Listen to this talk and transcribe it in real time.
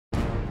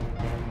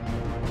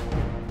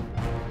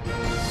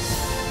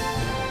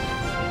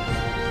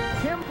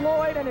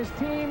Floyd and his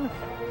team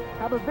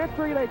have a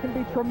victory they can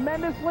be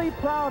tremendously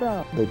proud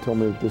of. They told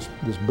me that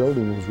this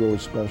building was really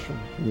special,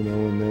 you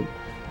know, and that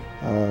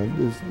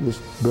this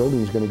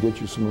building is going to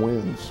get you some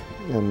wins.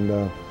 And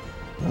I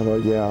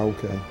thought, yeah,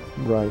 okay,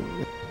 right.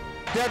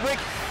 Dedrick,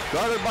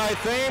 guarded by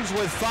Thames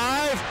with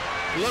 5,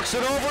 looks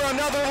it over,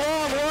 another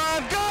long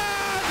one,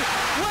 good!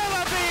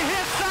 Willoughby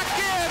hits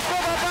again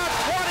from about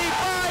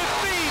 25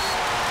 feet,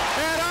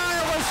 and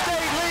Iowa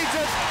State leads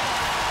it.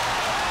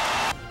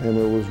 And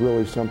there was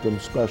really something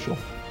special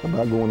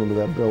about going into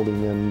that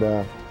building, and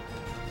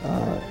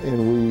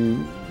we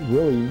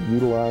really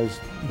utilized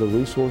the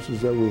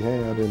resources that we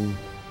had and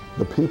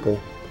the people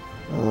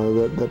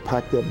that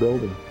packed that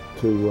building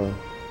to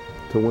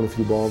win a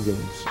few ball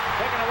games.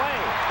 Taken away.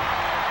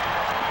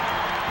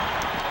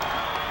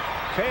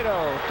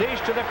 Cato, dish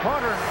to the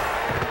corner.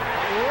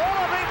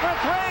 Willoughby for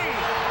 3.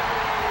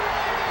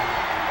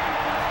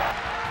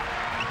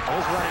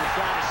 His running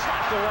shot is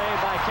slapped away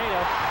by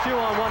Cato.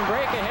 2-on-1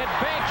 break ahead.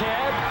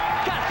 Bankhead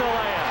got the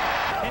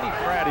layup. Kenny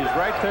Pratt, he's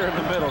right there in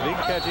the middle. If he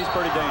can catch, he's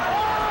pretty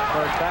dangerous.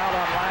 First foul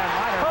on Lion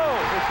Minor. Oh,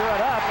 he threw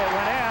it up. It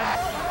went in.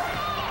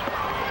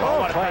 Oh,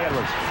 what a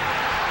pass.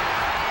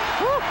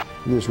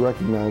 You just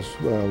recognize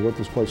what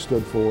this place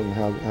stood for and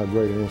how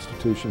great an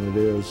institution it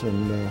is,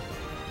 and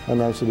how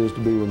nice it is to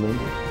be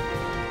remembered.